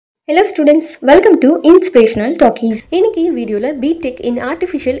Hello students, welcome to Inspirational Talkies. இன்னைக்கு வீடியோல BTech in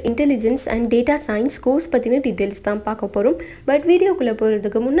Artificial Intelligence and Data Science course பத்தின details தான் பார்க்க போறோம். பட் வீடியோக்குள்ள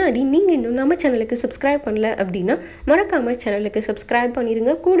போறதுக்கு முன்னாடி நீங்க இன்னும் நம்ம சேனலுக்கு சப்ஸ்கிரைப் பண்ணல அப்படினா மறக்காம சேனலுக்கு சப்ஸ்கிரைப்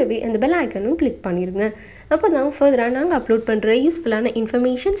பண்ணிருங்க. கூடவே அந்த பெல் ஐகானும் கிளிக் பண்ணிருங்க. அப்பதான் ஃபர்தரா நாங்க அப்லோட் பண்ற யூஸ்ஃபுல்லான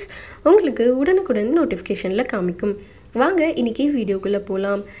இன்ஃபர்மேஷன்ஸ் உங்களுக்கு உடனுக்குடன் நோட்டிஃபிகேஷன்ல காமிக்கும். வாங்க இன்னைக்கு வீடியோக்குள்ள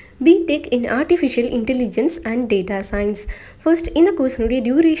போலாம். BTech in Artificial Intelligence and Data Science. First இந்த கோர்ஸ்னுடைய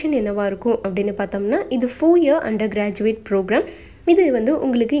டியூரேஷன் என்னவா இருக்கும் அப்படின்னு பார்த்தோம்னா இது 4-year undergraduate program. இது வந்து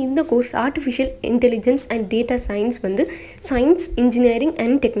உங்களுக்கு இந்த course artificial intelligence and data science வந்து சயின்ஸ் இன்ஜினியரிங்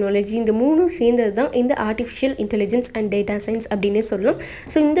அண்ட் டெக்னாலஜி இந்த மூணும் சேர்ந்தது தான் இந்த artificial intelligence and data science அப்படின்னே சொல்லலாம்.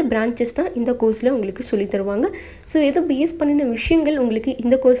 ஸோ இந்த பிரான்ச்சஸ் தான் இந்த கோர்ஸில் உங்களுக்கு சொல்லித் தருவாங்க. ஸோ எது பேஸ் பண்ணின விஷயங்கள் உங்களுக்கு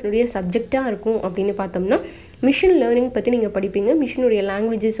இந்த கோர்ஸ்னுடைய சப்ஜெக்டாக இருக்கும் அப்படின்னு பார்த்தோம்னா மிஷின் லேர்னிங் பற்றி நீங்கள் படிப்பீங்க. மிஷினுடைய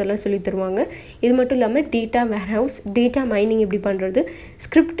லாங்குவேஜஸ் எல்லாம் சொல்லித் தருவாங்க. இது மட்டும் இல்லாமல் டேட்டா வேர்ஹவுஸ், டேட்டா மைனிங் எப்படி பண்ணுறது,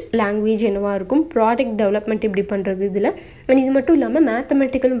 ஸ்கிரிப்ட் லாங்குவேஜ் என்னவாக இருக்கும், ப்ராடக்ட் டெவலப்மெண்ட் எப்படி பண்ணுறது இதில், அண்ட் இது மட்டும் இல்லாமல்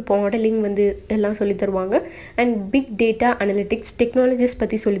மேத்தமெட்டிக்கல் மாடலிங் வந்து எல்லாம் சொல்லித் தருவாங்க. And big data analytics technologies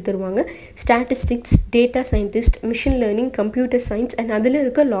பற்றி சொல்லித் தருவாங்க. Statistics, data scientist, machine learning, computer science and அதில்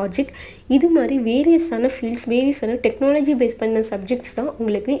இருக்க லாஜிக், இது மாதிரி வேரியஸான ஃபீல்ட்ஸ், வேரியஸான டெக்னாலஜி பேஸ் பண்ண சப்ஜெக்ட்ஸ் தான்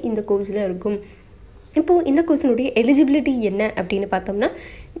உங்களுக்கு இந்த கோர்ஸில் இருக்கும். இப்போது இந்த கோர்ஸினுடைய எலிஜிபிலிட்டி என்ன அப்படின்னு பார்த்தோம்னா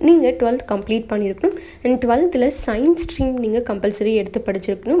நீங்கள் 12th கம்ப்ளீட் பண்ணியிருக்கணும். அண்ட் 12th சயின்ஸ் ஸ்ட்ரீம் நீங்கள் கம்பல்சரி எடுத்து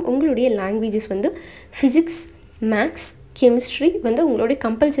படிச்சிருக்கணும். உங்களுடைய லாங்குவேஜஸ் வந்து ஃபிசிக்ஸ், மேக்ஸ், கெமிஸ்ட்ரி வந்து உங்களுடைய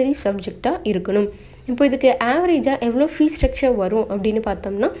கம்பல்சரி சப்ஜெக்டாக இருக்கணும். இப்போ இதுக்கு ஆவரேஜாக எவ்வளோ ஃபீஸ் ஸ்ட்ரக்சர் வரும் அப்படின்னு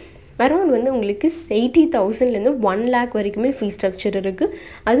பார்த்தோம்னா அரௌண்ட் வந்து உங்களுக்கு 80,000லேருந்து 1 lakh வரைக்குமே ஃபீஸ் ஸ்ட்ரக்சர் இருக்குது.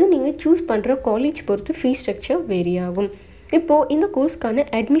 அது நீங்கள் சூஸ் பண்ணுற காலேஜ் பொறுத்து ஃபீஸ் ஸ்ட்ரக்சர் வேரி ஆகும். இப்போது இந்த கோர்ஸ்க்கான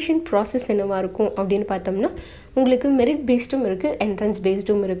அட்மிஷன் ப்ராசஸ் என்னவாக இருக்கும் அப்படின்னு பார்த்தோம்னா உங்களுக்கு மெரிட் பேஸ்டும் இருக்குது, என்ட்ரன்ஸ்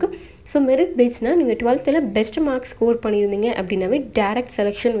பேஸ்டும் இருக்குது. ஸோ மெரிட் பேஸ்னால் நீங்கள் 12th பெஸ்ட் மார்க்ஸ் ஸ்கோர் பண்ணியிருந்தீங்க அப்படின்னாவே டேரக்ட்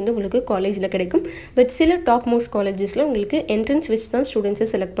செலெக்ஷன் வந்து உங்களுக்கு காலேஜில் கிடைக்கும். பட் சில டாப் மோஸ்ட் காலேஜஸில் உங்களுக்கு என்ட்ரன்ஸ் வச்சு தான் ஸ்டூடெண்ட்ஸை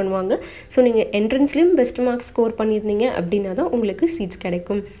செலக்ட் பண்ணுவாங்க. ஸோ நீங்கள் என்ட்ரன்ஸ்லேயும் பெஸ்ட் மார்க்ஸ் ஸ்கோர் பண்ணியிருந்தீங்க அப்படின்னா தான் உங்களுக்கு சீட்ஸ்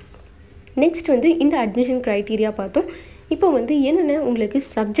கிடைக்கும். நெக்ஸ்ட் வந்து இந்த அட்மிஷன் க்ரைட்டீரியா பார்த்தோம். இப்போ வந்து என்னென்ன உங்களுக்கு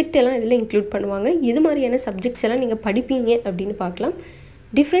சப்ஜெக்ட் எல்லாம் இதில் இன்க்ளூட் பண்ணுவாங்க, எது மாதிரியான சப்ஜெக்ட்ஸ் எல்லாம் நீங்கள் படிப்பீங்க அப்படின்னு பார்க்கலாம்.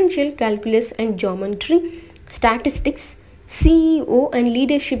 Differential calculus and geometry, statistics, CEO and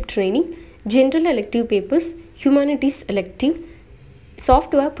leadership training, general elective papers, humanities elective,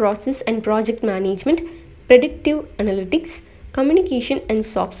 software process and project management, predictive analytics, communication and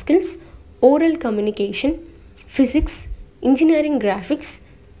soft skills, oral communication, physics, engineering graphics,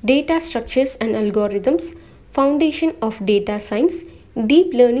 data structures and algorithms, foundation of data science, deep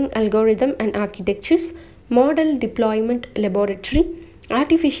learning algorithm and architectures, model deployment laboratory,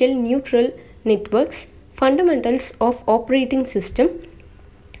 artificial neural networks, fundamentals of operating system,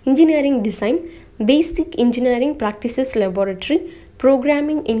 engineering design, basic engineering practices laboratory,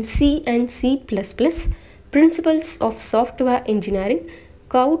 programming in C and C++, principles of software engineering,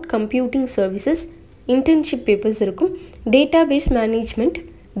 cloud computing services, internship papers இருக்கும், database management,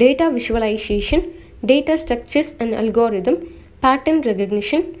 data visualization, data structures and algorithm, pattern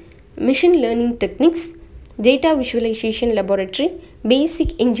recognition, machine learning techniques, data visualization laboratory, basic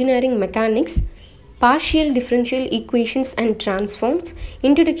engineering mechanics, partial differential equations and transforms,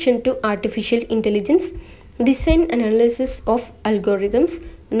 introduction to artificial intelligence, design and analysis of algorithms,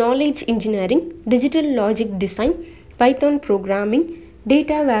 knowledge engineering, digital logic design, Python programming,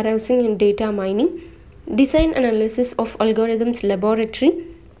 data warehousing and data mining, design analysis of algorithms laboratory,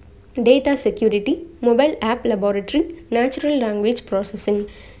 data security, mobile app laboratory, natural language processing.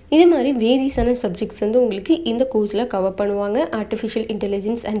 இது மாதிரி வேரியஸான subjects வந்து உங்களுக்கு இந்த கோர்ஸில் cover பண்ணுவாங்க artificial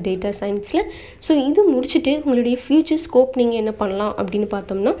intelligence and data சயின்ஸில். So இது முடிச்சுட்டு உங்களுடைய ஃப்யூச்சர் ஸ்கோப் நீங்கள் என்ன பண்ணலாம் அப்படின்னு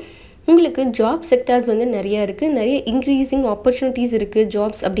பார்த்தோம்னா உங்களுக்கு ஜாப் செக்டார்ஸ் வந்து நிறையா இருக்குது, நிறைய இன்க்ரீஸிங் ஆப்பர்ச்சுனிட்டிஸ் இருக்குது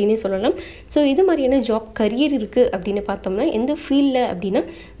ஜாப்ஸ் அப்படின்னே சொல்லலாம். ஸோ இது மாதிரியான ஜாப் கரியர் இருக்குது அப்படின்னு பார்த்தோம்னா எந்த ஃபீல்டில் அப்படின்னா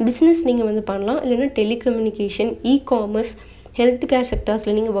பிஸ்னஸ் நீங்கள் வந்து பண்ணலாம், இல்லைன்னா டெலிகம்யூனிகேஷன், இ-காமர்ஸ், ஹெல்த் கேர்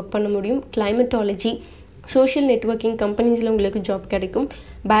செக்டார்ஸில் நீங்கள் ஒர்க் பண்ண முடியும், கிளைமேட்டாலஜி, சோஷியல் நெட்வொர்க்கிங் கம்பெனிஸில் உங்களுக்கு ஜாப் கிடைக்கும்,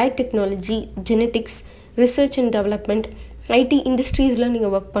 biotechnology, genetics, research and development, ID இண்டஸ்ட்ரீஸில்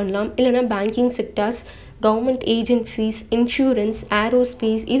நீங்கள் ஒர்க் பண்ணலாம், இல்லைனா banking sectors, government agencies, insurance,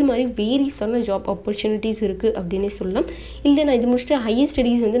 aerospace, இது மாதிரி வேரியஸான ஜாப் ஆப்பர்ச்சுனிட்டிஸ் இருக்குது அப்படின்னே சொல்லலாம். இல்லை நான் இது முடிச்சுட்டு ஹையர்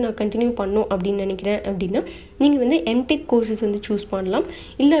ஸ்டடீஸ் வந்து நான் கண்டினியூ பண்ணோம் அப்படின்னு நினைக்கிறேன் அப்படின்னா நீங்கள் வந்து எம்டெக் கோர்சஸ் வந்து சூஸ் பண்ணலாம்.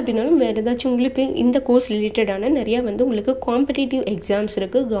 இல்லை அப்படின்னாலும் வேறு ஏதாச்சும் உங்களுக்கு இந்த கோர்ஸ் ரிலேட்டடான நிறையா வந்து உங்களுக்கு காம்படிட்டிவ் எக்ஸாம்ஸ்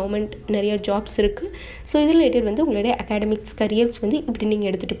இருக்குது, கவர்மெண்ட் நிறையா ஜாப்ஸ் இருக்குது. ஸோ இது ரிலேட்டட் வந்து உங்களுடைய அகாடமிக்ஸ் கரியர்ஸ் வந்து இப்படி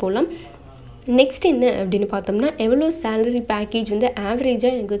நீங்கள் எடுத்துகிட்டு போகலாம். நெக்ஸ்ட் என்ன அப்படின்னு பார்த்தோம்னா எவ்வளோ சேலரி பேக்கேஜ் வந்து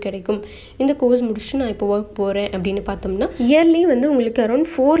ஆவரேஜாக எனக்கு கிடைக்கும் இந்த கோர்ஸ் முடிச்சுட்டு நான் இப்போ ஒர்க் போகிறேன் அப்படின்னு பார்த்தோம்னா இயர்லி வந்து உங்களுக்கு அரௌண்ட்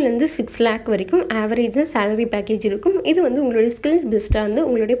 4 to 6 lakh வரைக்கும் ஆவரேஜாக சேலரி பேக்கேஜ் இருக்கும். இது வந்து உங்களுடைய ஸ்கில்ஸ் பெஸ்ட்டாக இருந்து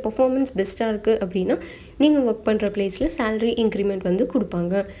உங்களுடைய பர்ஃபார்மன்ஸ் பெஸ்ட்டாக இருக்குது அப்படின்னா நீங்கள் ஒர்க் பண்ணுற பிளேஸில் சேலரி இன்க்ரிமெண்ட் வந்து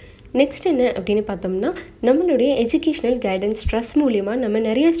கொடுப்பாங்க. நெக்ஸ்ட் என்ன அப்படின்னு பார்த்தோம்னா நம்மளுடைய எஜுகேஷ்னல் கைடன்ஸ் ட்ரஸ்ட் மூலிமா நம்ம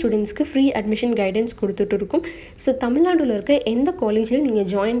நிறைய ஸ்டூடெண்ட்ஸ்க்கு ஃப்ரீ அட்மிஷன் கைடன்ஸ் கொடுத்துட்டு இருக்கோம். ஸோ தமிழ்நாட்டில் இருக்க எந்த காலேஜில் நீங்கள்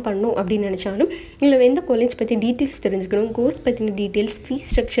ஜாயின் பண்ணணும் அப்படின்னு நினச்சாலும் இல்லை எந்த காலேஜ் பற்றி டீட்டெயில்ஸ் தெரிஞ்சுக்கணும், கோர்ஸ் பற்றின டீட்டெயில்ஸ், ஃபீஸ்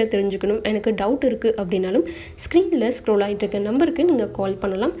ஸ்ட்ரக்சர் தெரிஞ்சுக்கணும், எனக்கு டவுட் இருக்குது அப்படின்னாலும் ஸ்க்ரீனில் ஸ்க்ரோல் ஆகிட்டு இருக்க நம்பருக்கு நீங்கள் கால்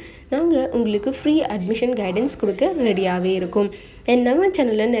பண்ணலாம். நாங்கள் உங்களுக்கு ஃப்ரீ அட்மிஷன் கைடன்ஸ் கொடுக்க ரெடியாகவே இருக்கும். அண்ட் நம்ம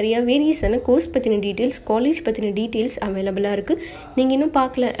சேனலில் நிறையா வேரியஸான கோர்ஸ் பற்றின டீட்டெயில்ஸ், காலேஜ் பற்றின டீட்டெயில்ஸ் அவைலபிளாக இருக்குது. நீங்கள் இன்னும்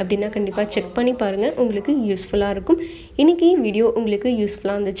பார்க்கல அப்படின்னா கண்டிப்பாக செக் பண்ணி பாருங்கள், உங்களுக்கு யூஸ்ஃபுல்லாக இருக்கும். இன்றைக்கி வீடியோ உங்களுக்கு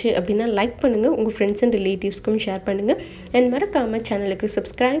யூஸ்ஃபுல்லாக இருந்துச்சு அப்படின்னா லைக் பண்ணுங்கள், உங்கள் ஃப்ரெண்ட்ஸ் அண்ட் ரிலேட்டிவ்ஸ்க்கும் ஷேர் பண்ணுங்கள். அண்ட் மறக்காமல் சேனலுக்கு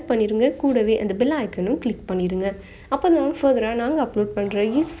சப்ஸ்கிரைப் பண்ணிடுங்க, கூடவே அந்த பெல் ஐக்கனும் கிளிக் பண்ணிடுங்க. அப்போ தான் ஃபர்தராக நாங்கள் அப்லோட் பண்ணுற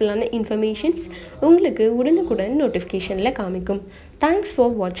யூஸ்ஃபுல்லான இன்ஃபர்மேஷன்ஸ் உங்களுக்கு உடனுக்குடன் நோட்டிஃபிகேஷனில் காமிக்கும். தேங்க்ஸ்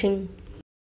ஃபார் வாட்சிங்.